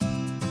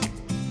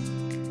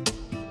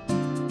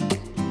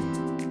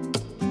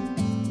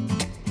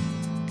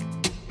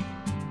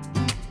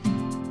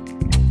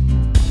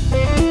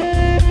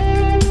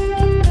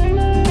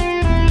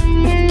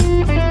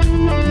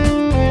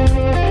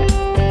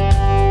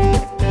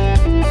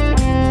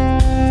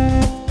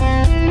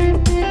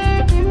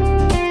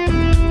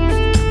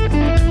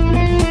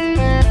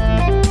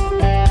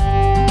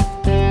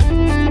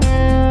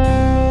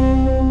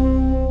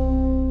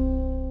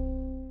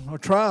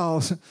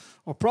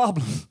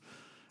problem.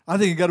 I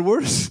think it got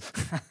worse.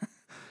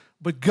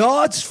 But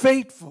God's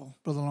faithful,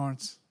 Brother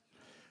Lawrence,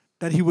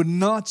 that he would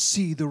not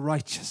see the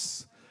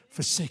righteous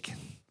forsaken.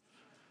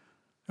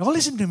 Now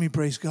listen to me,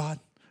 praise God.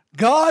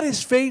 God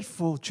is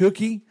faithful,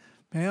 Chucky,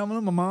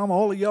 Pamela, my mom,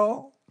 all of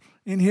y'all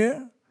in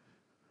here.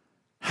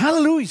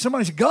 Hallelujah.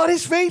 Somebody say, God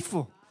is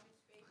faithful.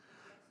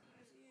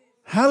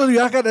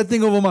 Hallelujah. I got that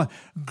thing over my.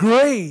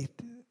 Great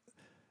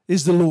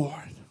is the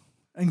Lord,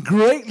 and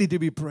greatly to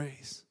be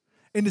praised.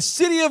 In the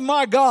city of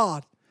my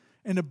God,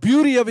 and the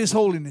beauty of his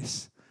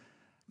holiness.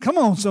 Come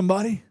on,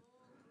 somebody.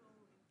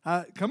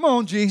 Come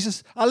on,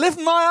 Jesus. I lift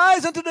my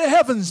eyes unto the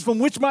heavens from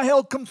which my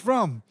help comes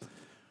from.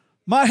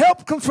 My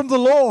help comes from the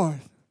Lord,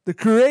 the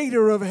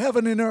creator of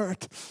heaven and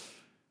earth.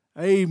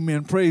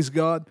 Amen. Praise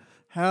God.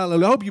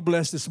 Hallelujah. I hope you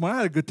blessed this morning.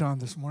 I had a good time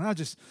this morning.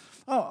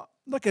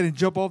 Look at him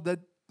jump off that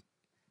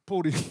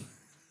podium.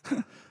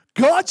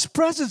 God's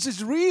presence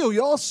is real,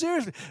 y'all.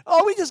 Seriously.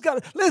 Oh, we just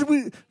got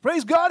to,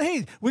 praise God.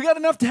 Hey, we got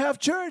enough to have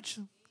church.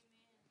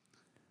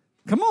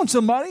 Come on,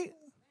 somebody.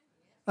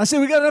 I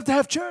said we got enough to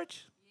have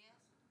church.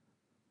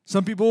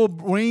 Some people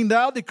rained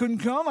out. They couldn't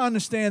come. I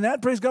understand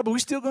that. Praise God. But we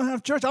still going to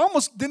have church. I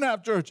almost didn't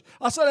have church.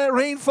 I saw that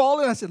rain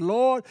falling. I said,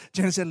 Lord.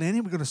 Janet said,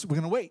 Lenny, we're going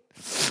to wait.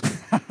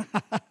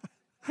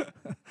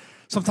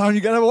 Sometimes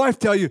you got to have a wife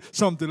tell you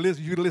something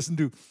you can listen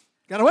to.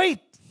 Got to wait.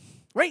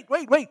 Wait.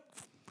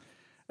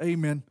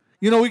 Amen.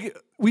 You know,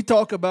 we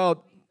talk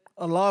about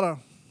a lot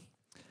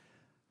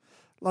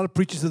of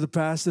preachers of the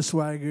past, the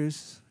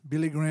Swaggers,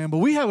 Billy Graham. But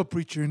we have a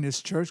preacher in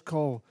this church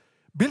called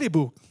Billy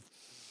Boog.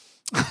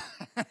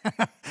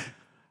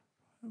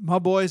 My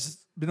boy's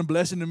been a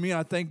blessing to me.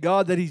 I thank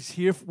God that he's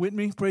here with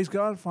me. Praise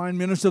God. Fine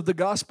minister of the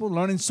gospel,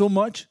 learning so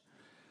much.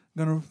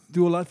 Going to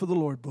do a lot for the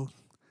Lord, Boog.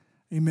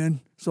 Amen.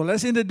 So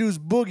let's introduce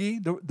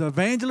Boogie, the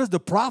evangelist, the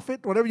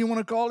prophet, whatever you want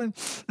to call him.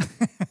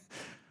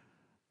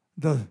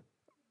 The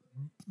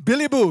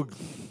Billy Boog.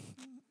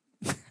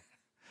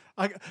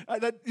 You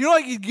know,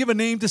 like you give a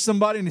name to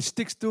somebody and it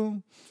sticks to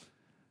him.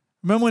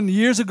 Remember when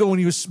years ago when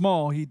he was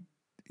small, he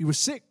was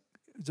sick.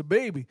 He was a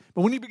baby.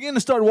 But when he began to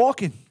start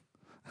walking,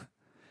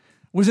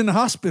 was in the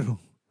hospital.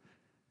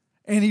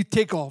 And he'd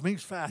take off. And he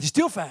was fast. He's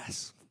still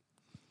fast.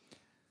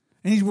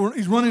 And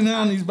he's running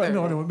down. He's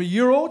about a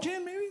year old,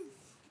 Jen, maybe?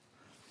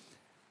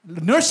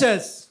 The nurse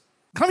says,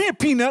 come here,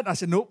 Peanut. I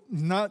said, nope,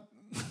 he's not.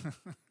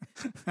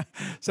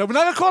 So we're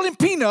not going to call him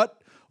Peanut.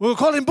 We're going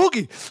to call him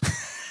Boogie.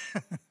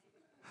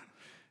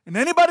 And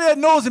anybody that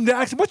knows him, they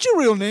ask him, what's your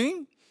real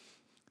name?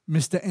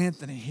 Mr.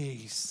 Anthony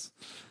Hayes,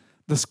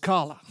 the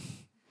scholar,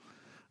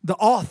 the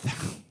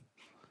author,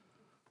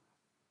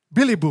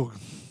 Billy Boog.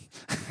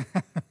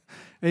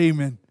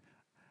 Amen.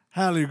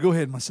 Hallelujah. Go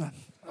ahead, my son.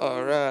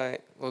 All right.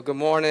 Well, good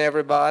morning,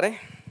 everybody.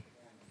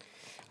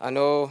 I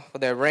know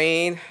with that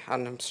rain,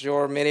 I'm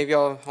sure many of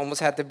y'all almost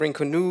had to bring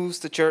canoes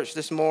to church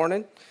this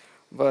morning,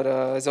 but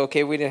it's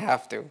okay. We didn't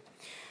have to.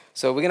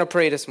 So we're going to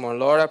pray this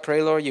morning. Lord, I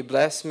pray, Lord, you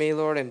bless me,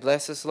 Lord, and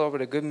bless us, Lord,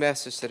 with a good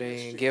message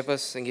today. And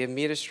give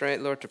me the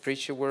strength, Lord, to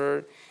preach your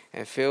word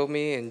and fill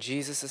me. In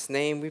Jesus'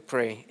 name we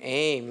pray.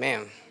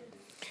 Amen.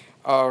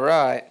 All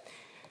right.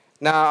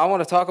 Now, I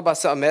want to talk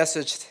about a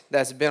message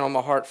that's been on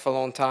my heart for a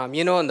long time.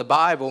 You know, in the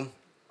Bible,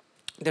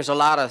 there's a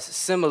lot of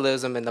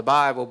symbolism in the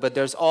Bible, but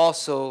there's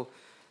also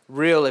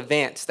real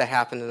events that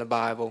happen in the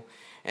Bible.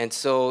 And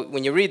so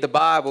when you read the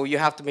Bible, you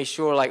have to make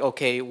sure, like,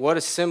 okay, what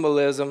is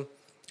symbolism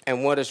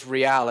and what is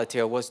reality,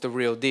 or what's the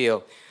real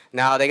deal?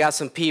 Now, they got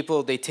some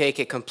people, they take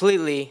it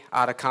completely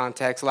out of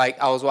context. Like,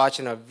 I was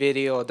watching a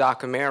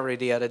documentary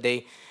the other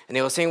day, and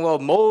they were saying, well,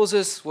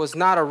 Moses was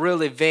not a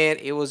real event.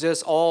 It was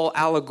just all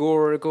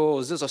allegorical. It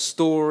was just a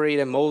story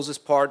that Moses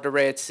parted the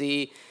Red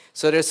Sea.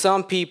 So there's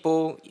some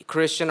people,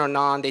 Christian or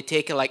non, they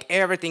take it like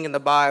everything in the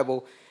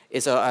Bible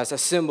is as a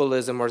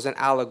symbolism or as an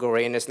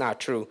allegory, and it's not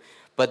true.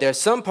 But there's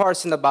some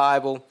parts in the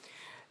Bible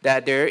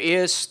that there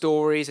is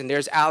stories and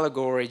there's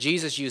allegory.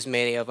 Jesus used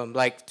many of them.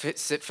 Like,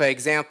 for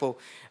example,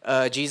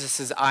 Jesus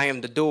says, I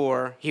am the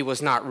door. He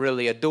was not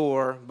really a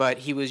door, but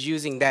he was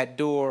using that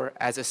door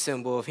as a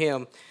symbol of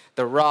him.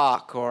 The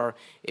rock, or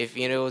if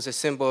it was a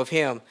symbol of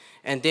him.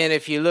 And then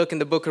if you look in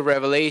the book of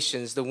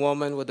Revelations, the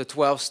woman with the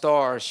 12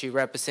 stars, she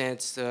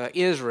represents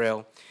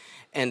Israel.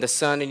 And the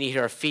sun underneath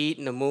her feet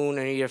and the moon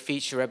underneath her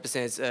feet, she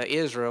represents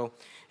Israel.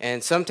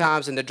 And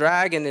sometimes in the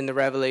dragon in the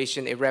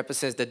Revelation, it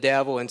represents the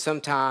devil, and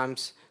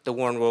sometimes the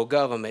one world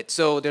government.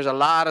 So there's a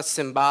lot of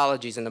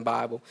symbologies in the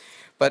Bible.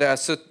 But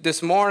so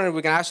this morning,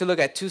 we're going to actually look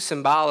at two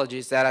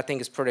symbologies that I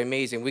think is pretty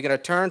amazing. We're going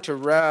to turn to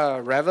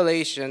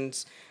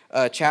Revelations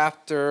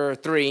chapter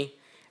 3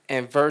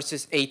 and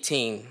verses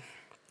 18.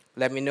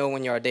 Let me know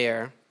when you're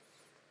there.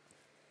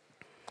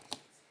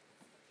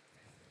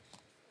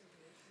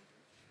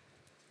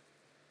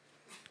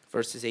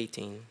 Verses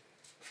 18.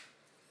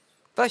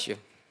 Bless you.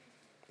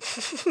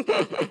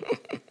 I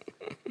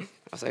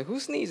was like,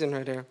 who's sneezing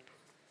right there?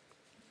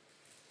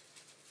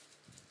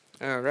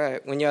 All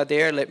right. When you're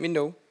there, let me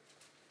know.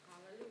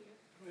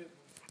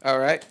 All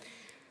right.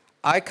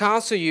 I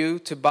counsel you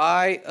to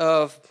buy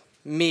of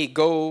me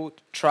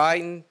gold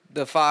tried in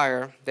the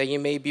fire, that you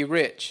may be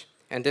rich,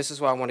 and this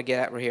is what I want to get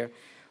at right here.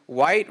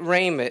 White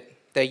raiment,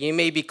 that ye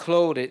may be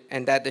clothed,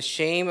 and that the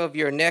shame of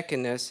your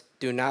nakedness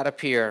do not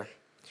appear.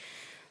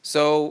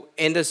 So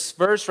in this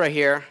verse right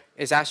here,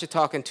 it's actually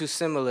talking two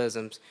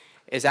symbolisms.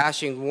 It's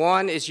actually,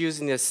 one is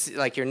using this,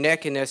 like your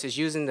nakedness, is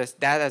using this,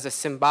 that as a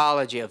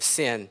symbology of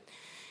sin.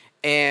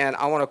 And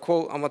I'm going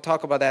to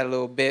talk about that a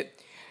little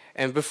bit.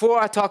 And before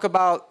I talk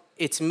about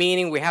its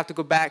meaning, we have to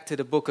go back to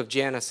the book of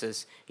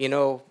Genesis,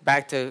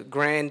 back to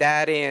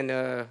granddaddy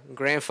and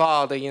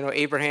grandfather,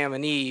 Abraham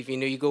and Eve.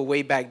 You go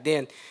way back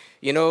then.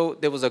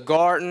 There was a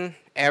garden.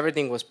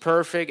 Everything was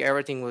perfect.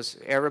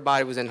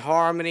 Everybody was in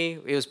harmony.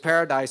 It was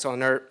paradise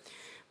on earth.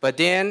 But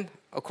then,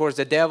 of course,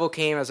 the devil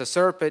came as a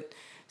serpent,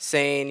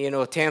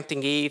 saying,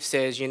 tempting Eve,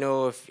 says,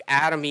 if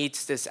Adam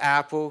eats this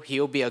apple,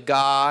 he'll be a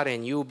god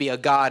and you'll be a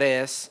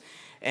goddess,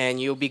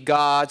 and you'll be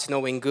gods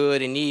knowing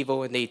good and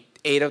evil. And they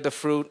ate of the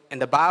fruit.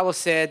 And the Bible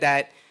said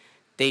that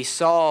they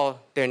saw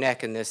their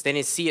nakedness. They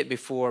didn't see it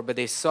before, but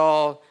they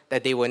saw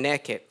that they were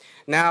naked.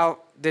 Now,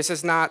 this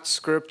is not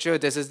scripture.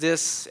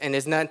 And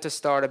it's not to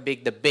start a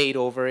big debate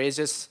over. It's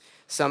just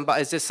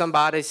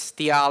somebody's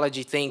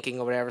theology thinking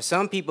or whatever.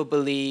 Some people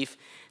believe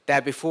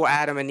that before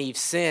Adam and Eve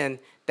sinned,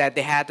 that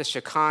they had the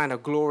Shekinah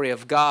glory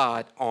of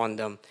God on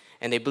them.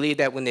 And they believe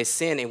that when they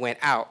sinned, it went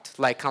out,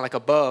 kind of like a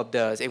bulb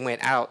does. It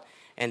went out.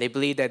 And they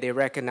believe that they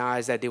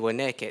recognized that they were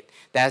naked.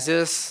 That's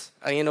just,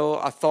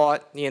 a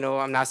thought.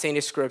 I'm not saying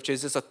it's scripture.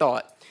 It's just a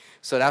thought.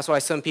 So that's why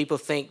some people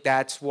think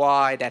that's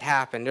why that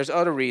happened. There's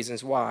other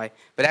reasons why.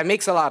 But that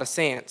makes a lot of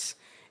sense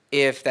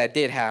if that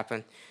did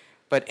happen.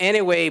 But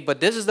anyway,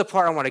 this is the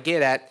part I want to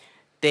get at.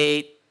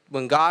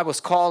 When God was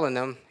calling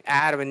them,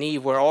 Adam and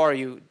Eve, where are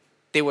you?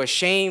 They were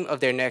ashamed of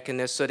their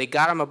nakedness, so they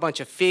got them a bunch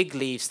of fig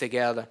leaves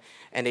together,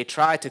 and they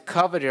tried to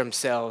cover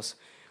themselves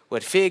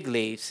with fig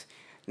leaves.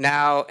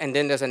 Now, and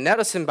then there's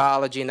another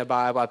symbology in the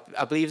Bible,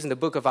 I believe it's in the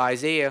book of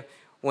Isaiah,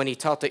 when he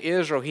talked to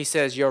Israel, he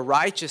says, your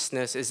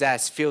righteousness is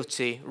as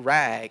filthy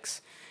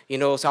rags.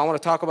 So I want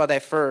to talk about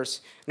that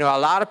first. A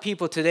lot of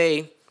people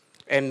today,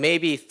 and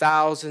maybe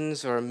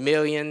thousands or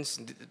millions,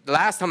 the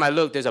last time I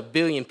looked, there's 1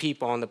 billion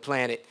people on the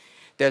planet.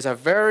 There's a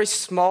very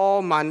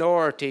small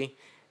minority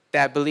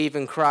that believe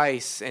in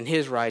Christ and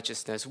his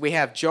righteousness. We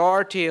have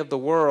majority of the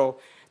world,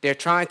 they're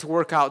trying to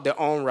work out their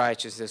own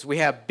righteousness. We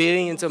have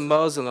billions of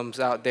Muslims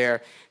out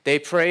there. They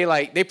pray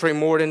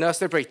more than us.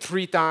 They pray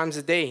 3 times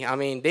a day. I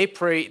mean,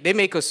 they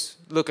make us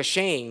look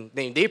ashamed.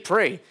 They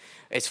pray.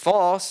 It's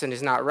false and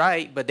it's not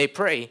right, but they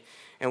pray.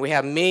 And we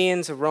have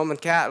millions of Roman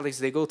Catholics.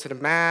 They go to the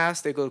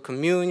Mass, they go to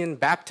communion,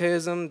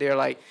 baptism. They're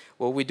like,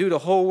 well, we do the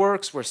whole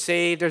works, we're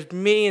saved. There's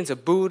millions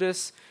of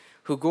Buddhists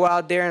who go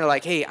out there and are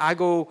like, hey, I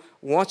go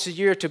once a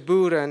year to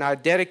Buddha and I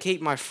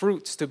dedicate my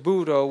fruits to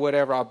Buddha or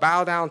whatever. I'll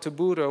bow down to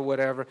Buddha or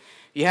whatever.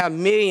 You have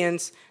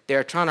millions,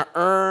 they're trying to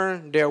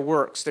earn their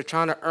works. They're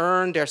trying to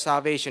earn their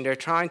salvation. They're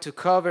trying to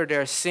cover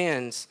their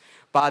sins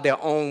by their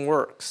own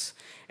works.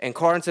 And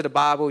according to the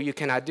Bible, you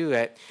cannot do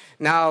that.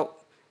 Now,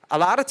 a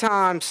lot of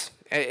times,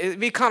 it'd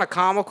be kind of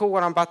comical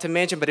what I'm about to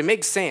mention, but it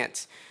makes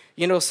sense.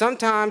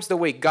 Sometimes the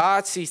way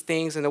God sees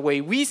things and the way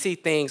we see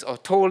things are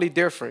totally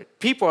different.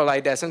 People are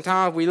like that.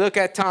 Sometimes we look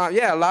at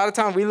a lot of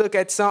times we look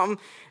at something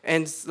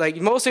and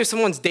mostly if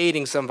someone's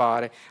dating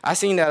somebody. I've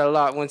seen that a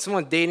lot. When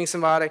someone's dating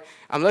somebody,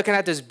 I'm looking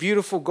at this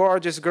beautiful,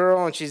 gorgeous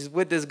girl and she's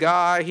with this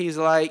guy. He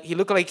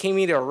looked like he came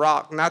into a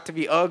rock, not to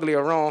be ugly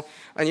or wrong.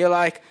 And you're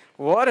like,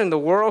 what in the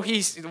world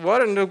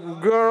what in the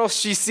world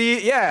she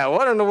sees? Yeah,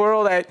 what in the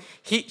world that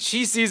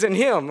she sees in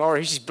him, or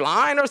he's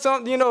blind or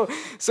something,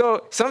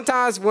 So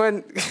sometimes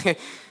when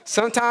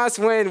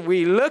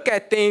we look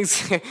at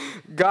things,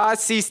 God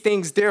sees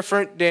things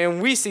different than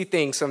we see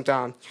things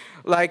sometimes.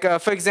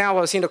 For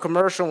example, I seen a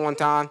commercial one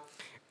time,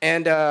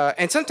 and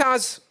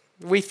sometimes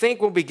we think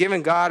we'll be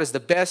giving God as the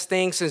best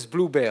thing since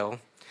Bluebell.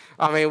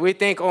 I mean, we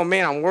think, oh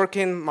man, I'm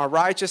working my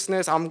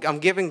righteousness. I'm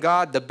giving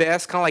God the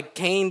best, kind of like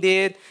Cain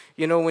did,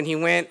 when he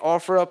went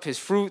offer up his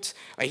fruits.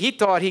 He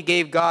thought he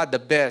gave God the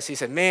best. He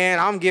said, man,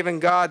 I'm giving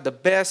God the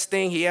best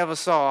thing he ever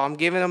saw. I'm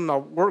giving him the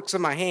works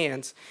of my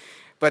hands.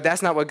 But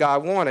that's not what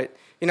God wanted.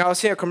 I was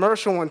seeing a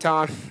commercial one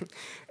time,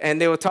 and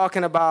they were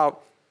talking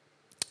about,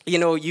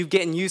 you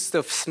getting used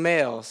to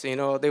smells. They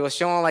were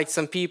showing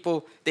some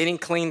people, they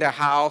didn't clean their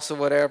house or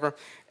whatever.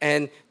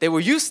 And they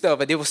were used to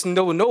it. They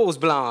were nose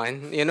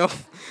blind,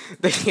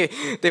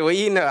 They were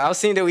eating. I was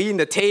seeing they were eating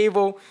the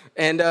table,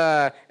 and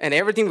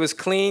everything was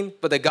clean.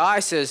 But the guy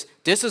says,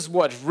 "This is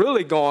what's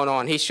really going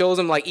on." He shows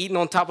them eating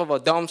on top of a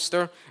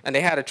dumpster, and they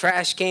had a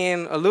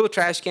little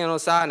trash can on the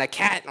side, and a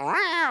cat.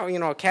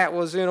 A cat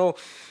was,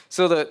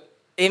 So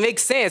it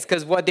makes sense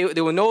because what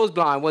they were nose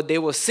blind. What they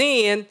were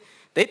seeing,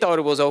 they thought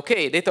it was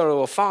okay. They thought it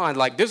was fine.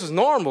 This is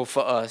normal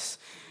for us.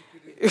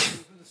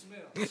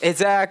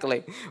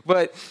 Exactly.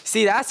 But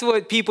see, that's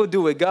what people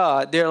do with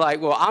God. They're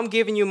like, well, I'm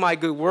giving you my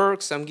good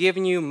works. I'm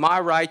giving you my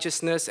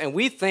righteousness. And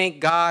we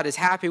think God is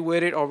happy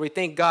with it, or we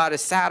think God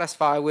is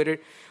satisfied with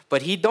it.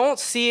 But he don't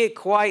see it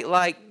quite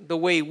like the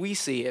way we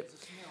see it.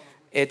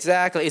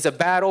 Exactly. It's a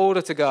bad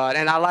odor to God.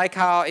 And I like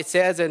how it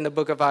says in the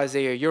book of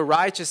Isaiah, your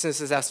righteousness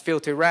is as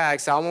filthy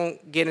rags. So I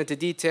won't get into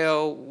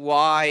detail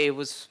why it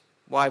was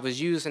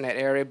used in that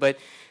area, but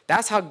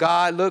that's how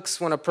God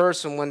looks when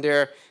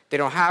they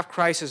don't have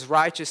Christ's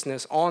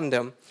righteousness on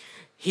them.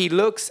 He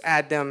looks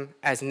at them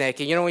as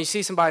naked. You know, when you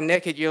see somebody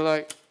naked, you're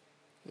like,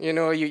 you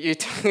know, you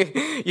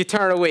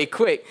turn away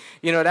quick.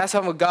 You know, that's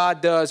how what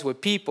God does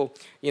with people.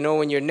 You know,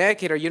 when you're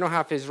naked or you don't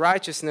have his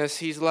righteousness,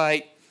 he's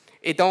like,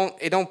 it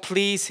don't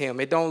please him.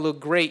 It don't look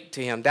great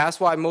to him. That's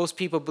why most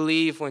people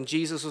believe when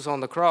Jesus was on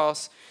the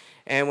cross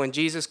and when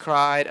Jesus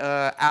cried,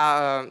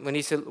 when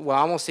he said, well,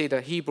 I won't say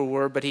the Hebrew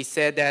word, but he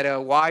said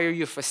that, why are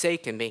you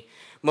forsaking me?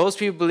 Most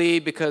people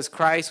believe because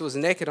Christ was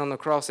naked on the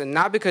cross, and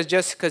not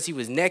just because he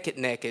was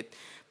naked,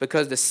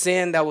 because the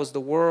sin that was the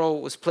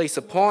world was placed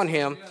upon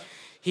him.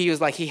 He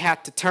was like, he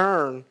had to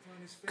turn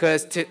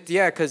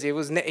because it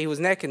was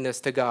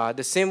nakedness to God.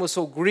 The sin was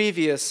so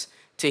grievous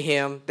to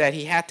him that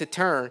he had to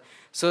turn.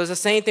 So it's the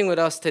same thing with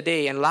us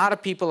today. And a lot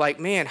of people are like,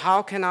 man,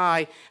 how can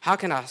I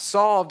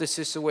solve this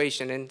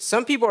situation? And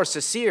some people are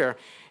sincere.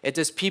 It's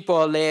just people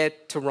are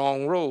led to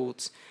wrong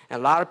roads.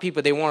 And a lot of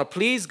people, they want to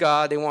please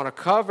God. They want to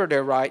cover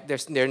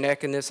their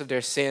nakedness of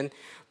their sin,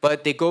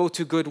 but they go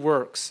to good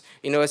works.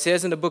 You know, it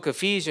says in the book of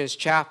Ephesians,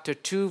 chapter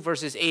 2,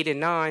 verses 8 and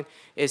 9,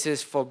 it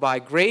says, for by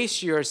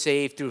grace you are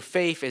saved through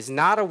faith, is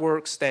not of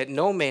works that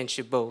no man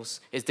should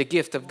boast. It's the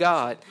gift of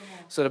God.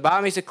 So the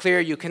Bible makes it clear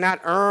you cannot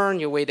earn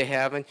your way to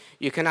heaven.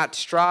 You cannot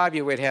strive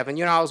your way to heaven.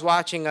 You know, I was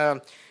watching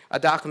a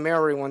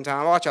documentary one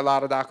time. I watch a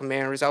lot of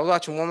documentaries. I was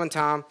watching one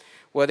time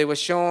where they were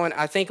showing,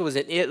 I think it was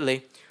in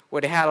Italy,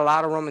 where they had a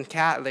lot of Roman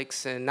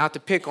Catholics, and not to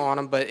pick on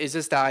them, but it's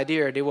just the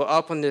idea. They were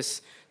up on in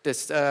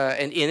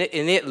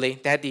Italy,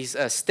 they had these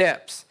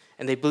steps,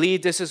 and they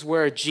believed this is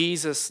where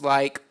Jesus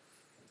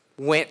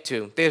went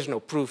to. There's no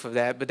proof of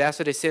that, but that's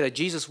what they said. That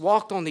Jesus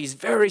walked on these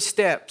very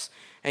steps,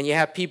 and you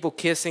have people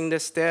kissing the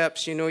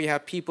steps. You know, you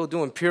have people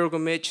doing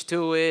pilgrimage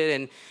to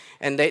it,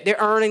 and they're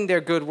earning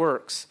their good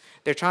works.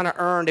 They're trying to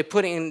earn. They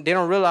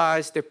don't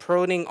realize they're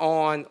putting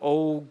on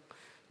old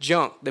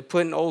junk. They're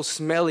putting old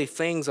smelly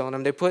things on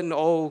them. They're putting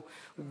old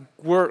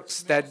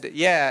works that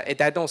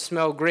don't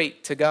smell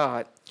great to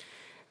God.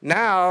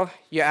 Now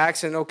you're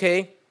asking,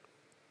 okay,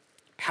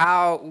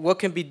 what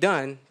can be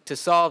done to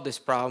solve this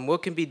problem?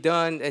 What can be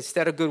done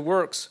instead of good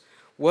works?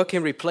 What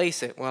can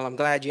replace it? Well, I'm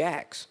glad you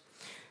asked.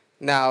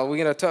 Now we're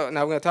gonna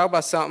talk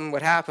about something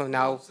what happened.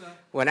 Now,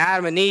 when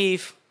Adam and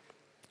Eve,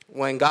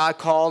 when God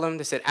called them,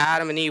 they said,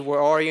 Adam and Eve,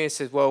 where are you? And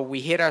said, well,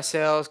 we hid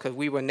ourselves because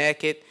we were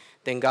naked.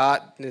 Then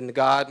God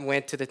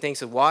went to the thing,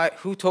 said, why?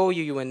 Who told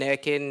you were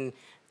naked? And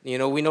you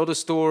know, we know the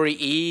story.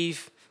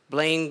 Eve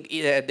blamed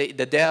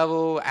the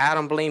devil.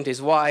 Adam blamed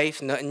his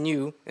wife. Nothing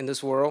new in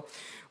this world.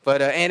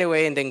 But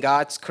anyway, and then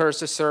God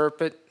cursed the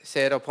serpent,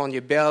 said, upon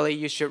your belly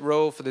you should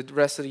roll for the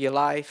rest of your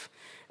life.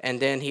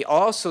 And then he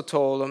also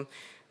told him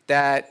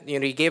that, you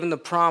know, he gave him the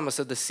promise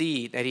of the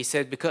seed, that he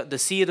said, because the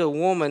seed of the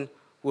woman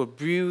will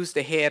bruise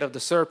the head of the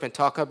serpent,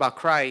 talking about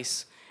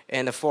Christ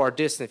in the far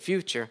distant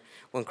future,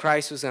 when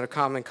Christ was going to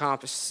come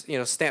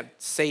and stamp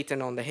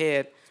Satan on the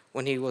head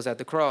when he was at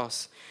the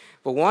cross.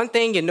 But one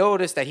thing you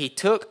notice that he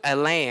took a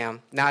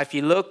lamb. Now, if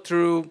you look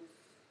through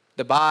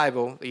the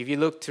Bible, if you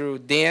look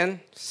through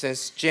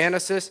since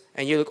Genesis,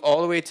 and you look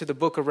all the way to the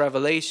book of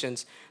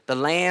Revelations, the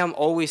lamb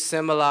always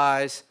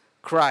symbolized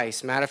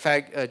Christ. Matter of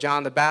fact,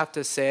 John the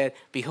Baptist said,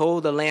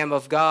 behold the Lamb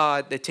of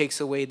God that takes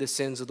away the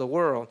sins of the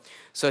world.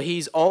 So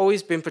he's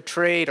always been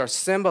portrayed or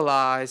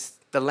symbolized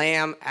the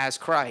lamb as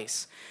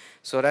Christ.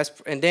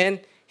 And then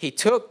he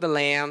took the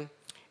lamb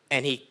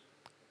and he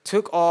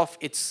took off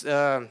its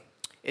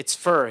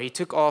fur. He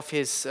took off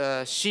his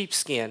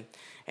sheepskin,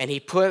 and he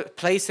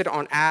placed it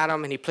on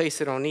Adam and he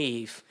placed it on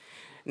Eve.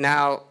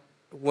 Now,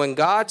 when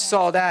God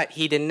saw that,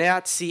 he did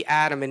not see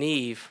Adam and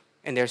Eve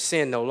and their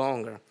sin no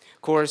longer.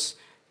 Of course,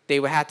 they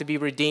would have to be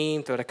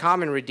redeemed through the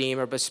common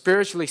redeemer, but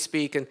spiritually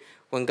speaking,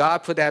 when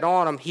God put that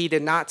on them, he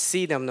did not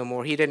see them no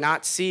more. He did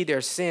not see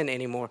their sin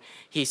anymore.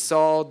 He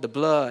saw the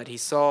blood. He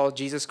saw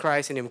Jesus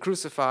Christ and him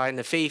crucified, and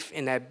the faith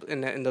in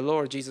the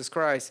Lord Jesus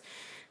Christ.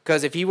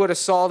 Because if he would have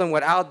saw them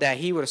without that,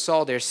 he would have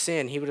saw their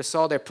sin. He would have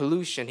saw their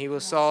pollution. He would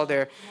have saw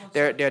their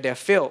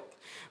filth.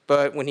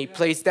 But when he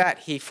placed that,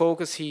 he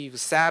focused, he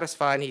was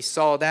satisfied, and he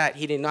saw that.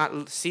 He did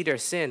not see their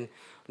sin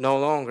no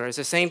longer. It's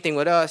the same thing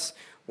with us.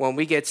 When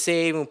we get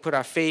saved and we put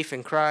our faith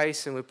in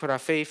Christ and we put our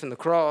faith in the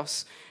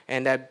cross,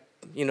 and that,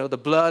 you know, the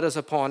blood is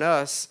upon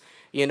us,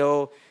 you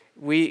know,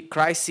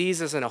 Christ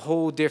sees us in a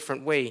whole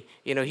different way.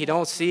 You know, he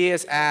don't see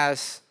us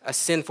as a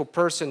sinful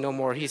person no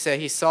more. He said,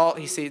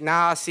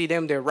 now I see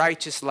them, they're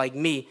righteous like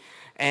me,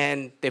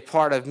 and they're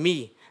part of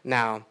me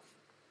now.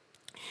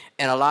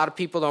 And a lot of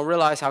people don't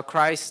realize how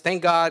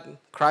thank God,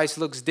 Christ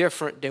looks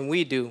different than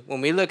we do.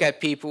 When we look at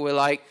people, we're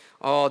like,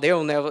 oh,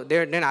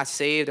 they're not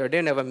saved, or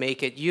they'll never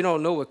make it. You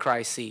don't know what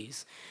Christ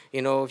sees.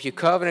 You know, if you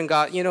cover in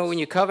God, you know, when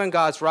you cover in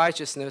God's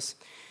righteousness,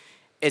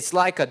 it's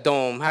like a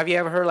dome. Have you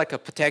ever heard like a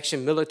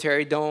protection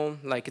military dome?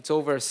 Like it's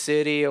over a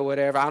city or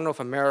whatever. I don't know if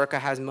America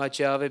has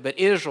much of it, but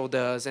Israel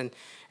does. And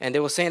they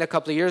were saying a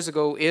couple of years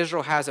ago,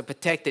 Israel has a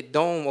protected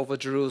dome over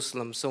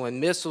Jerusalem. So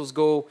when missiles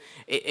go,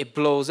 it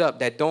blows up.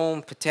 That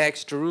dome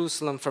protects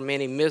Jerusalem from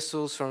any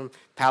missiles from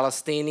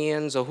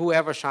Palestinians or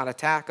whoever's trying to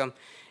attack them.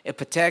 It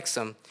protects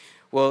them.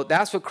 Well,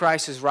 that's what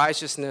Christ's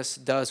righteousness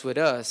does with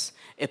us.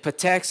 It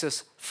protects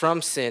us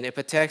from sin. It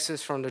protects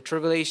us from the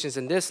tribulations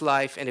in this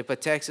life, and it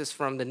protects us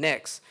from the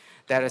next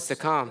that is to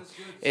come.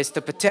 It's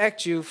to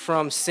protect you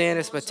from sin.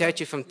 It's to protect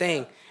you from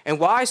things. And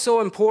why it's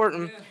so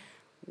important,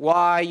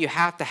 why you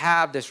have to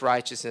have this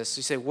righteousness.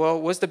 You say,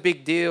 well, what's the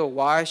big deal?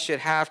 Why should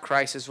I have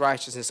Christ's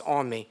righteousness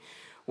on me?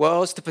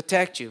 Well, it's to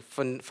protect you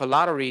for a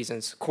lot of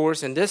reasons. Of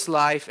course, in this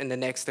life and the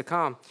next to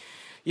come.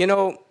 You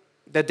know,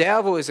 the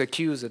devil is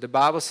accuser. The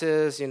Bible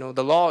says, you know,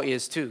 the law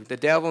is too. The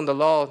devil and the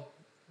law,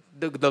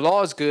 the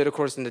law is good, of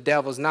course, and the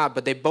devil's not,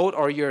 but they both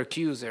are your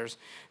accusers.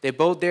 They're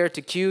both there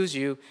to accuse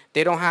you.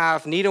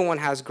 Neither one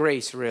has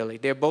grace, really.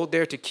 They're both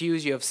there to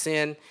accuse you of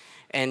sin,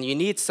 and you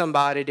need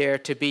somebody there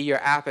to be your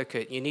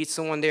advocate. You need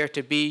someone there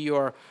to be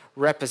your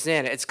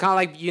representative. It's kind of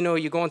like, you know,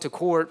 you go into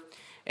court,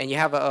 and you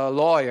have a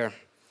lawyer,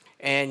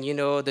 and, you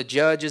know, the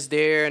judge is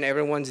there and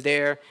everyone's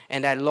there,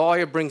 and that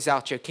lawyer brings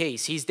out your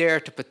case. He's there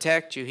to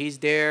protect you. He's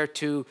there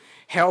to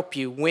help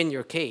you win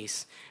your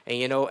case. And,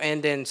 you know,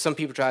 and then some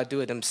people try to do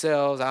it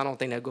themselves. I don't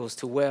think that goes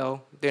too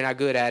well. They're not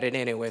good at it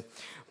anyway.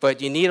 But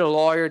you need a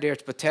lawyer there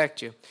to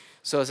protect you.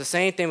 So it's the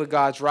same thing with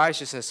God's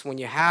righteousness. When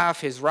you have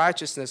his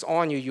righteousness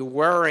on you, you're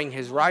wearing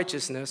his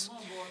righteousness.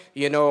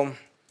 You know,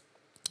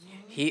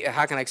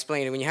 how can I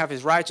explain it? When you have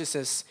his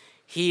righteousness,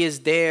 he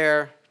is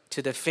there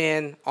to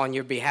defend on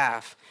your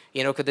behalf.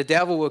 You know, because the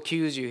devil will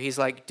accuse you. He's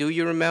like, do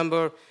you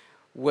remember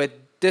what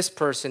this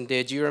person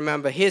did? Do you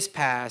remember his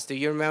past? Do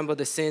you remember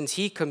the sins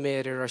he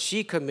committed or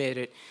she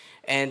committed?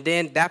 And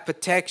then that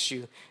protects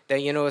you.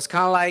 That, you know, it's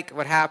kind of like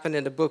what happened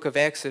in the book of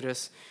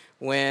Exodus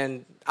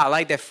when, I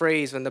like that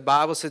phrase, when the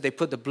Bible says they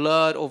put the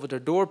blood over the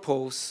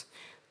doorposts,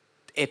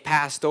 it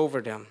passed over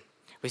them.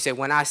 We say,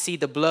 when I see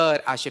the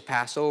blood, I should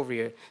pass over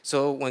you.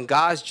 So when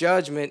God's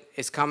judgment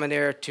is coming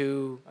there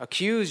to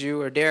accuse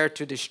you or there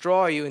to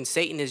destroy you, and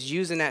Satan is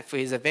using that for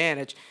his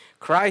advantage,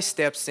 Christ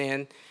steps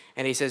in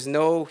and he says,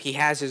 no, he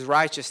has his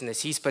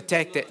righteousness. He's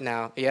protected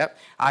now. Yep.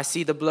 I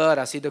see the blood.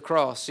 I see the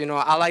cross. You know,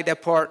 I like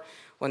that part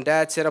when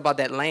Dad said about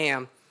that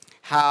lamb,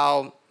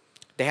 how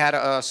they had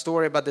a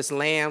story about this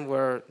lamb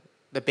where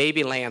the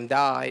baby lamb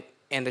died,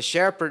 and the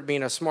shepherd,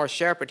 being a smart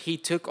shepherd, he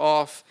took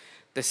off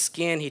the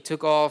skin, he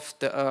took off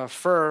the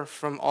fur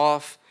from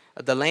off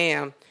the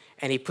lamb,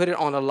 and he put it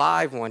on a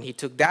live one. He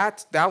took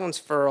that one's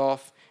fur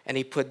off, and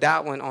he put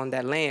that one on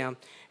that lamb.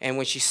 And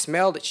when she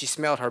smelled it, she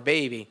smelled her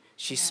baby.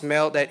 She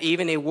smelled that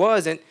even it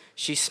wasn't,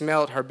 she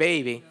smelled her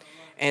baby.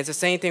 And it's the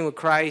same thing what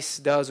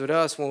Christ does with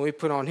us. When we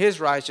put on his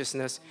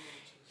righteousness,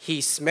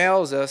 he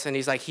smells us, and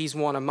he's like, he's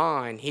one of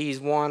mine. He's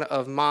one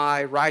of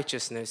my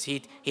righteousness.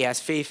 He has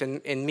faith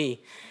in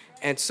me.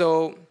 And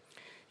so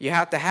you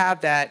have to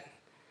have that,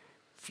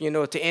 you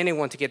know, to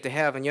anyone to get to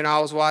heaven. You know, I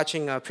was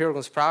watching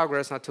Pilgrim's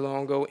Progress not too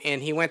long ago,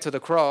 and he went to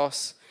the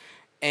cross,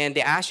 and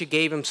they actually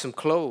gave him some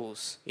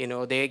clothes. You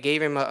know, they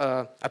gave him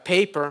a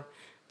paper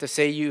to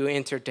say you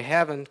entered to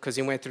heaven because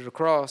he went through the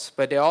cross.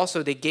 But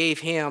they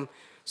gave him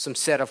some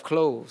set of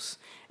clothes.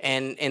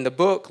 And in the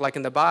book, like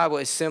in the Bible,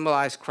 it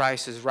symbolized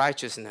Christ's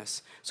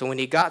righteousness. So when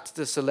he got to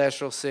the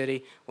celestial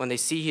city, when they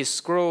see his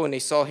scroll and they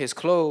saw his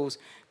clothes,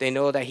 they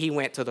know that he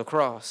went to the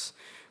cross.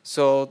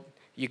 So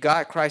you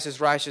got Christ's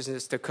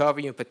righteousness to cover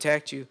you and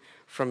protect you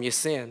from your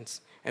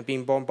sins and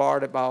being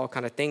bombarded by all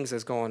kind of things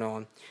that's going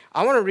on.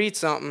 I want to read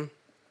something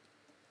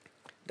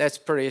that's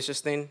pretty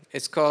interesting.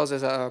 It's called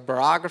as a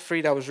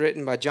biography that was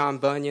written by John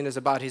Bunyan. It's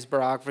about his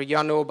biography.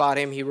 Y'all know about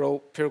him. He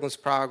wrote Pilgrim's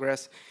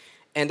Progress.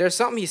 And there's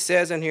something he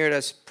says in here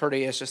that's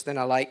pretty interesting.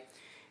 I like.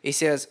 He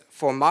says,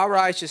 for my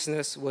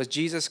righteousness was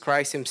Jesus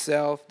Christ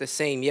himself, the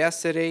same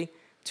yesterday,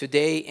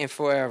 today, and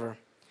forever.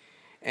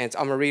 And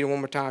I'm going to read it one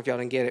more time if y'all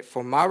didn't get it.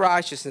 For my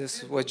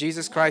righteousness was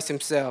Jesus Christ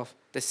himself,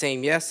 the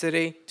same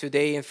yesterday,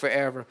 today, and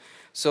forever.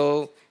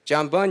 So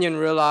John Bunyan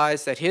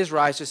realized that his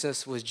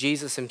righteousness was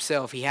Jesus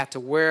himself. He had to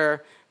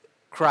wear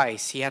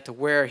Christ. He had to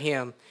wear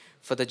him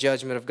for the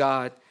judgment of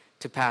God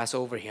to pass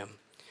over him.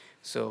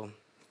 So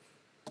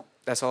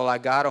that's all I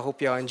got. I hope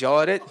y'all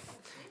enjoyed it.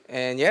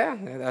 And yeah,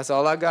 that's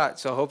all I got.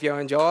 So I hope y'all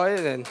enjoy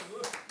it. And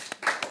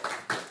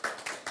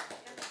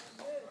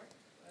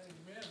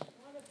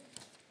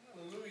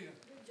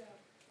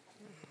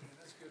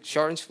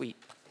short and sweet.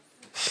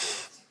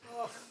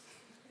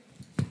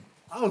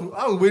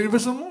 I was waiting for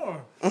some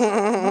more.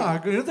 I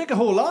didn't think a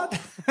whole lot.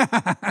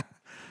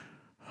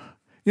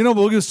 You know,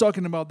 but we was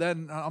talking about that,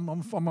 and I'm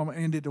gonna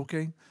end it,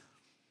 okay?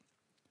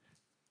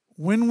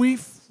 When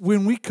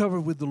we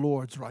cover with the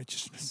Lord's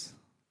righteousness,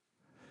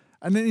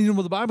 and then, you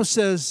know, the Bible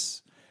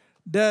says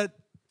that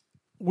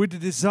with the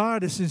desire,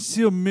 the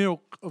sincere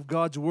milk of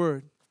God's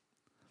word.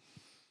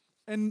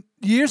 And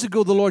years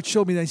ago, the Lord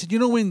showed me that. He said, you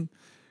know,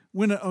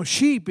 when a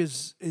sheep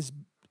is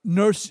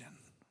nursing,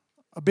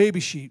 a baby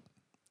sheep,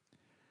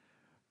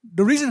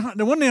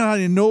 The one thing I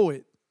didn't know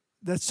it,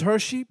 that's her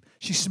sheep,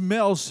 she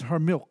smells her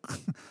milk.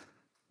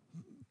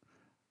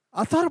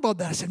 I thought about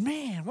that. I said,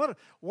 man,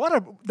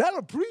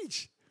 that'll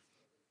preach.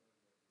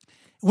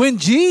 When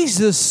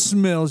Jesus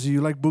smells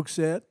you, like Book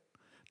said,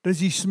 does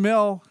he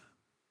smell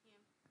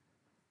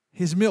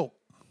his milk?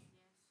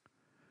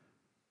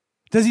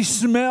 Does he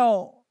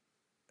smell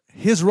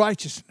his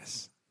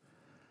righteousness?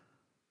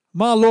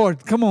 My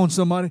Lord, come on,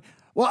 somebody.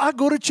 Well, I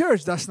go to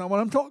church. That's not what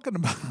I'm talking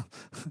about.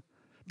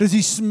 Does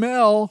he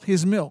smell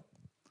his milk?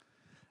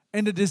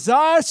 And the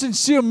desired,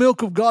 sincere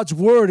milk of God's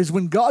word is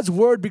when God's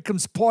word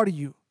becomes part of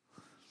you.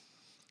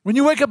 When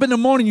you wake up in the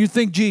morning, you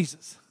think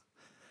Jesus.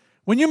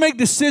 When you make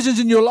decisions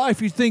in your life,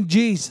 you think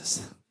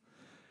Jesus.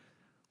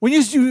 We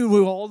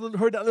all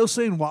heard that little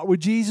saying, what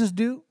would Jesus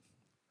do?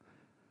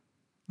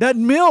 That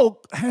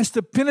milk has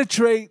to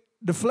penetrate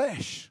the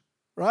flesh,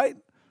 right?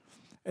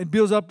 It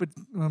builds up, it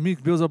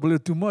builds up a little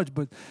too much,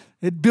 but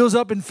it builds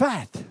up in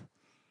fat.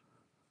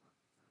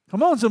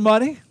 Come on,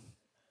 somebody.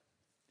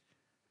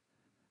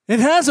 It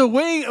has a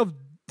way of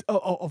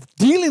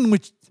dealing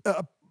with,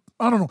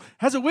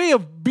 has a way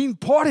of being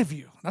part of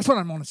you. That's what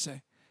I'm going to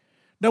say.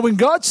 Now, when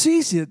God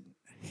sees it,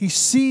 he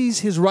sees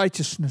his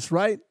righteousness,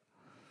 right?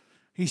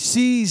 He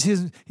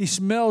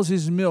smells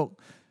his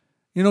milk.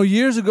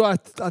 Years ago, I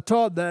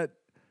taught that,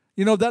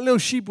 that little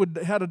sheep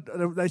had a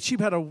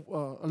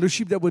little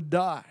sheep that would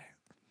die.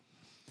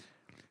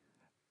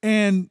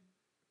 And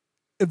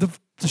if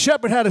the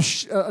shepherd had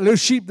a little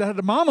sheep that had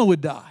a mama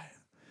would die,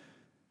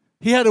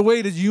 he had a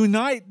way to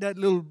unite that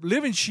little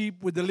living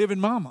sheep with the living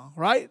mama,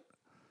 right?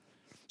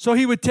 So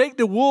he would take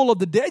the wool of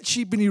the dead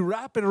sheep and he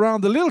wrap it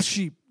around the little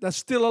sheep that's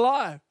still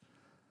alive.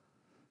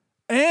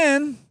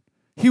 And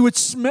she would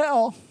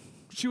smell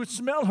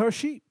her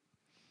sheep.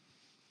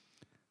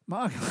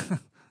 My God.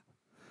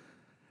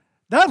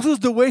 That was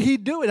the way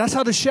he'd do it. That's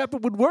how the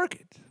shepherd would work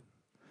it.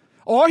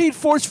 Or he'd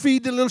force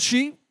feed the little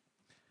sheep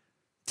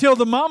till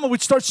the mama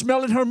would start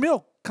smelling her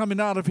milk coming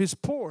out of his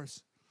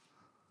pores.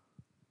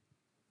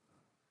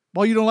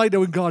 Well, you don't like that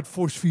when God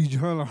force feeds you,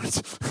 huh,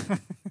 Lawrence?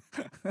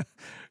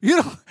 We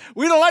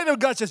don't like that when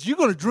God says, you're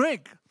going to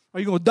drink or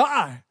you're going to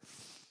die.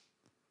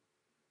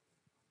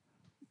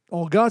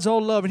 Oh, God's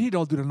all love and he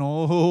don't do that.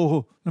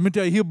 No, let me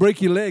tell you, he'll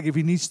break your leg if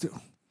he needs to.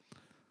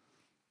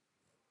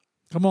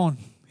 Come on,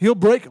 he'll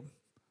break them.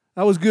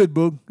 That was good,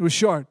 Boog. It was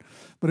short,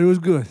 but it was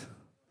good.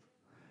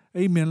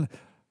 Amen.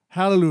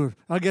 Hallelujah.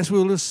 I guess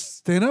we'll just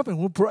stand up and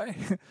we'll pray.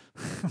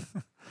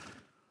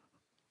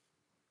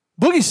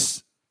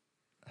 Boogie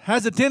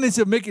has a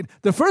tendency of making,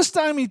 the first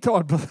time he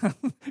taught,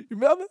 you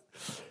remember?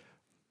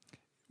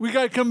 We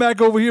got to come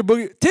back over here,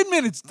 Boogie. 10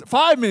 minutes,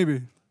 5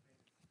 maybe.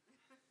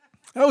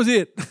 That was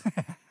it.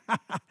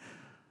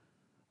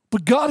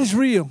 But God is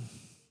real.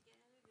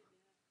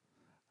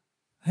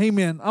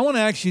 Amen. I want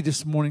to ask you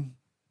this morning,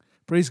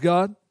 praise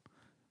God.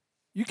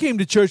 You came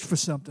to church for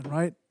something,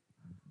 right?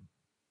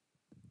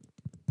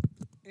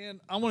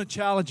 And I want to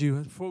challenge you I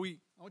want you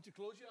to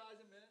close your eyes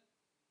a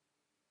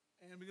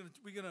minute. And we're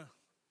gonna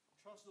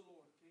trust the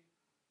Lord, okay?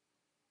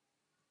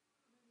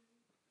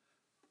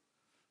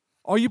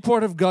 Are you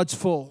part of God's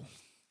fold?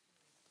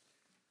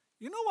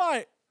 You know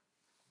why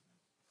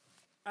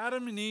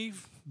Adam and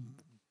Eve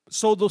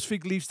sewed those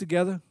fig leaves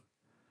together?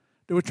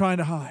 They were trying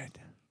to hide,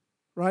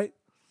 right?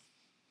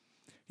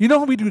 You know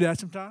how we do that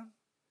sometimes?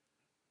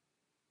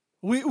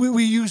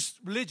 We use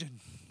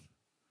religion.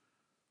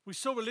 We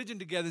sew religion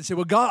together and say,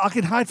 well, God, I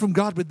can hide from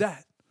God with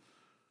that.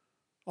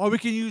 Or we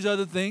can use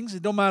other things.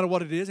 It don't matter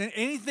what it is. And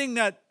anything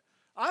that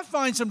I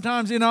find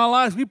sometimes in our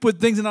lives, we put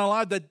things in our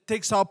life that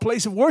takes our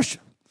place of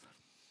worship.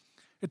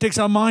 It takes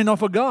our mind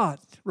off of God,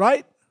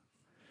 right?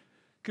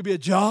 It could be a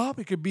job.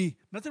 It could be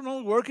nothing wrong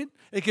with working.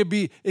 It could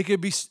be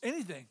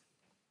anything.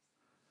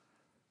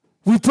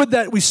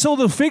 We sew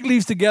the fig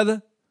leaves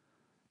together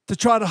to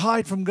try to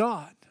hide from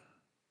God.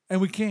 And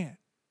we can't.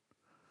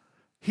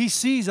 He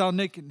sees our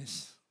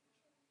nakedness.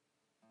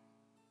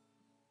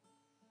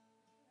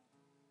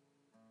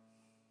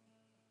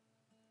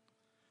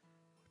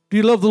 Do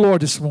you love the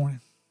Lord this morning?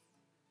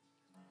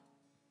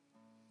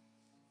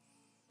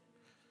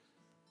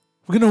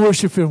 We're going to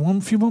worship Him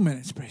a few more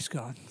minutes, praise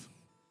God.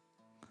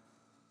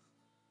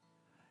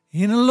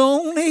 In a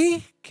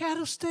lonely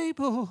cattle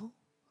stable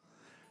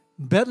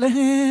in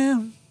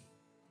Bethlehem,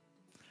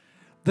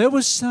 there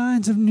were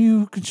signs of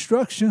new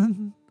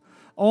construction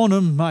on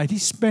a mighty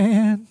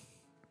span.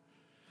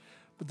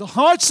 But the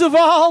hearts of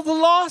all the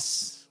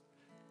lost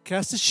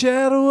cast a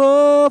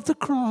shadow of the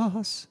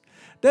cross,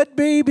 that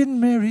babe in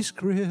Mary's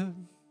crib.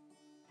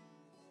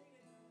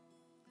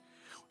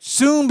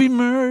 Soon be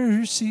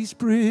mercy's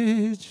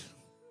bridge.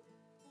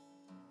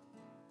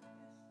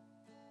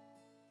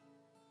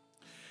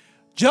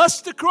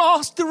 Just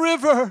across the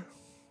river,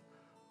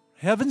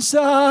 heaven's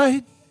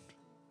side,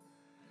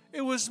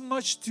 it was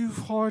much too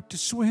hard to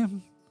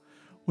swim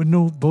with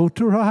no boat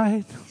to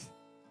ride.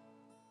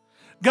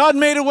 God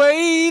made a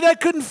way that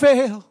couldn't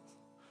fail.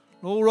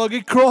 No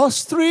rugged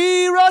cross,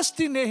 3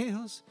 rusty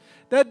nails,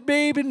 that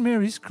babe in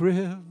Mary's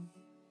crib.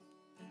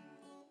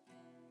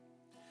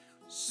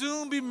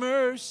 soon be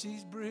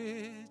mercy's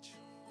bridge.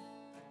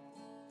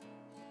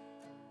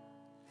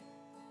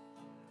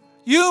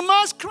 You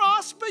must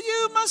cross, but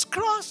you must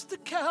cross the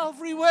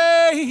Calvary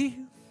way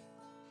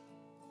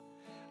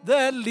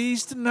that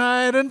leads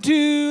tonight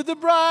unto the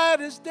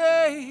brightest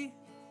day.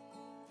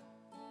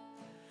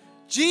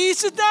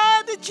 Jesus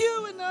died that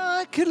you and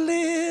I could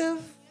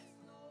live.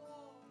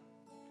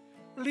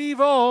 Leave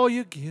all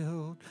your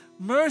guilt.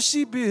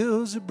 Mercy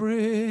builds a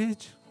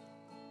bridge.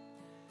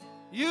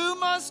 You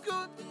must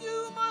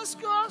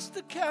cross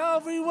the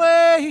Calvary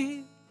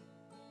way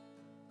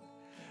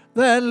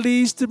that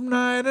leads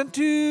tonight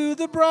unto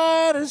the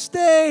brightest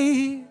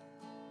day.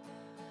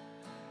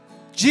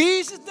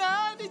 Jesus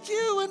died that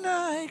you and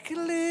I could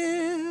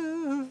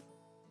live.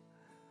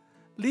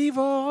 Leave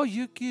all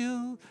your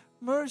guilt.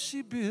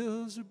 Mercy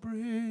builds a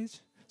bridge.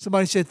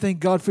 Somebody said, thank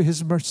God for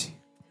His mercy.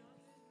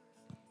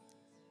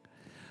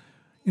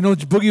 You know,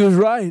 Boogie was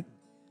right.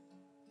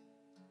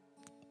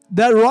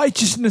 That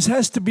righteousness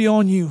has to be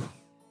on you.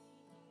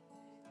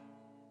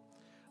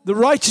 The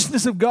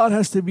righteousness of God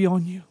has to be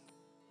on you.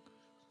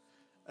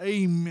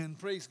 Amen.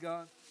 Praise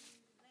God.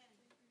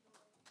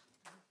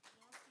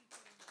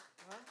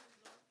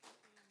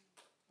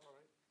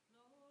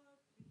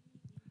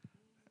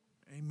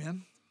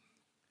 Amen.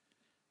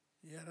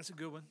 Yeah, that's a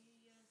good one.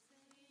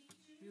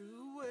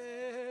 You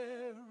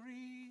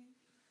weary,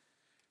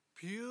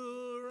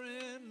 pure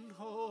and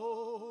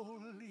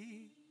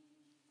holy,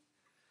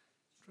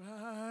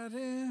 tried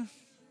in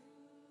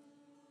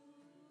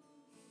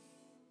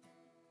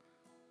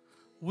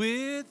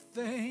with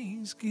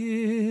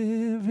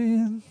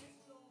thanksgiving.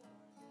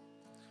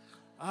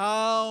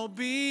 I'll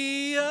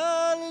be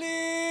a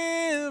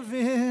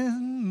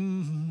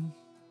living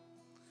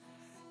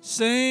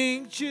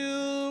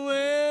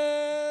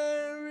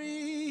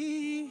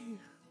sanctuary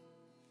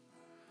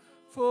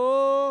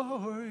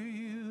for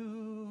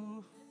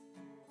you.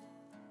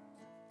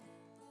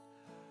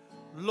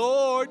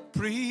 Lord,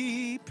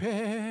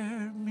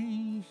 prepare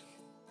me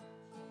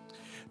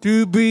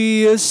to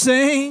be a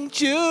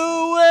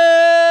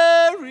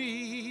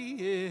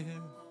sanctuary,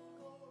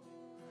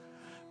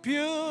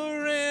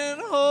 pure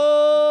and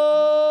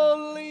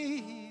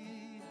holy,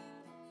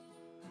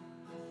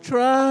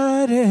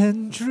 tried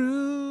and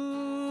true,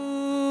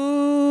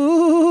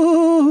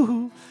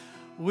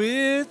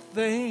 with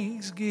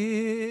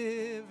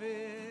thanksgiving.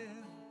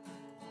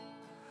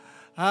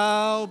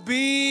 I'll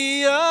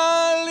be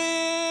a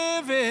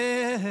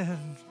living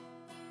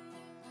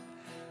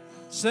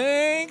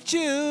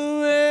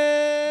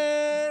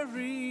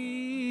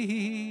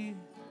sanctuary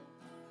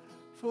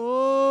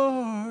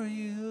for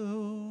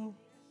you.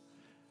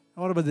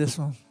 What about this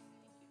one?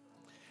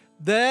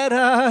 That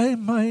I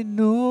might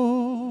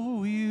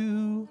know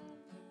you,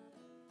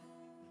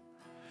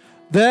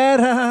 that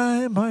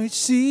I might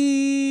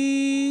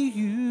see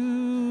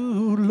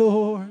you,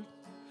 Lord,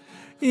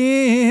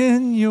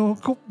 in your,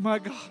 oh my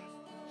God,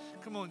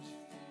 come on.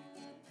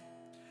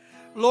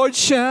 Lord,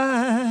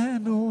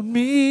 shine on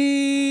me.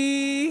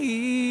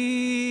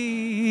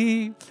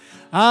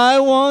 I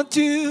want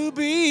to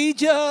be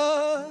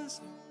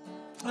just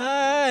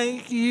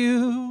like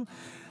you.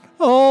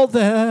 All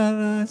that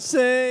I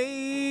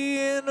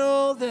say and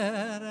all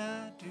that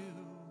I do,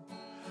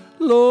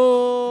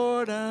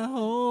 Lord, I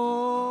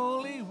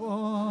only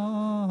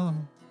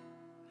want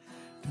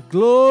to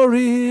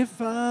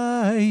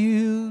glorify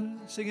you.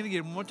 Sing it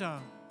again one more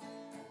time.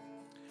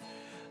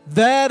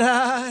 That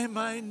I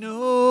might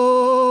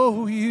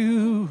know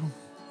you,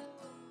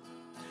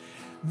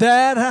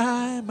 that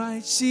I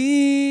might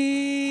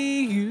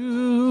see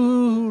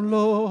you,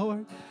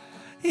 Lord,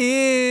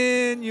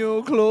 in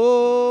your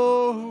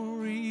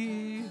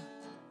glory.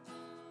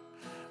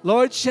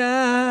 Lord,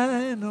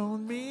 shine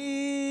on me.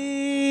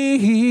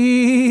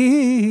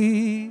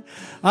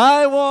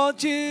 I want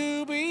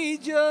to be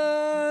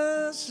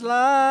just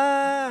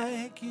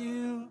like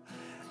you.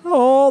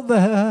 All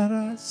that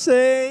I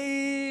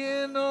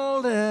say and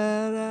all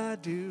that I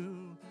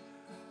do,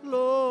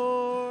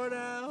 Lord,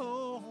 I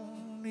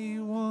only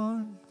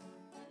want to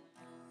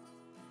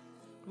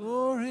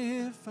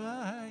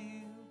glorify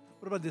you.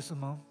 What about this one,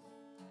 Mom?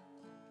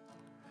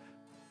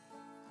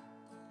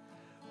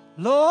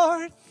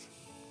 Lord,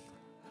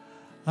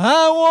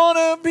 I want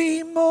to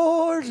be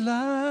more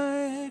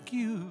like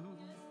you.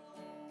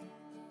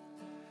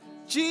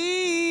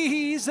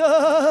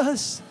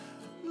 Jesus,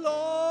 Lord,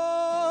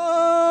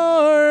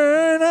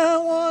 I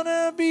want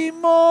to be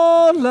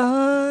more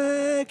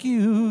like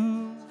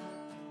you.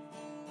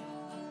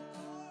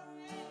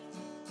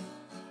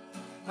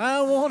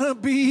 I want to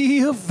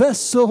be a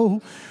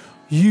vessel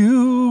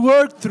you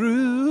work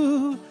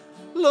through,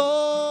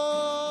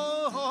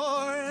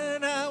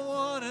 Lord. I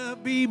want to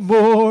be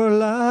more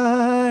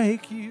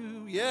like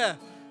you. Yeah,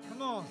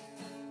 come on.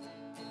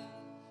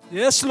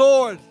 Yes,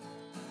 Lord.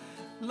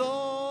 Lord,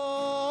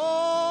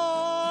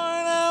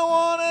 I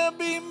want to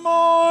be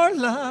more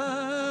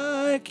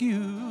like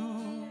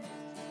you.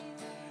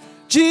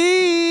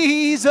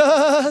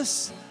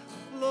 Jesus,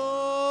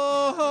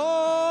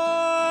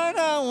 Lord,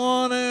 I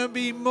want to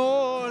be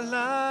more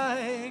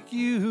like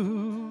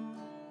you.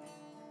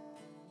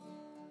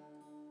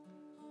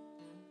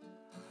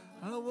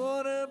 I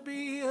want to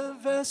be a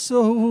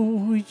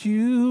vessel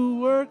you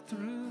work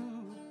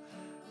through.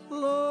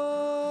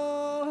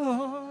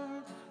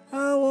 Lord,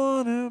 I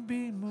want to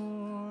be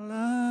more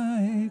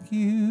like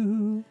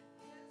you.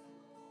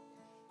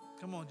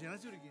 Come on, Jen,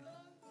 let's do it again.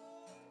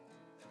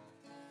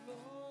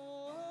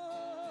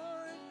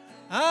 Lord,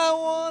 I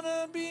want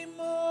to be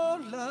more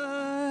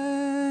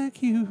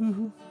like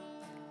you.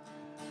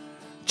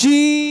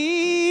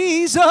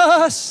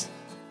 Jesus,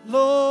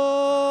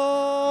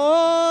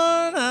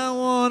 Lord, I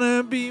want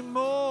to be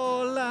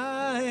more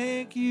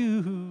like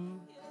you.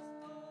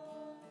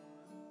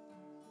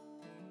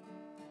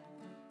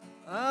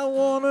 I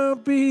want to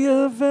be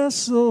a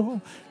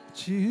vessel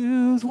that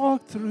you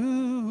walk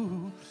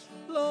through.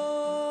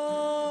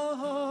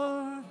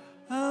 Lord,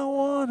 I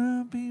want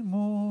to be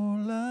more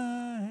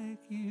like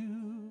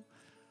you.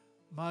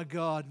 My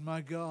God,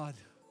 my God.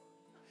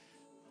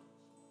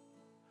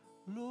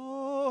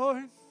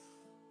 Lord,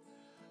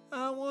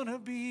 I want to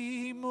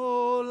be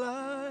more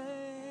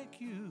like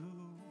you.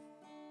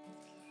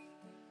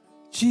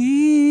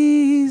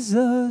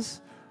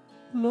 Jesus,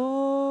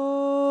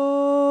 Lord,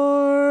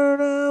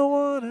 I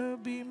want to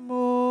be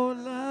more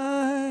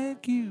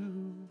like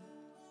you.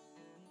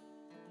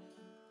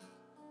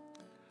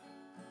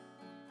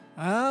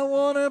 I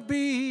want to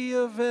be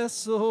a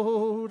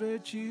vessel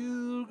that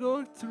you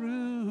go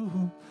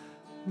through,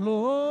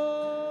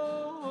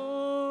 Lord.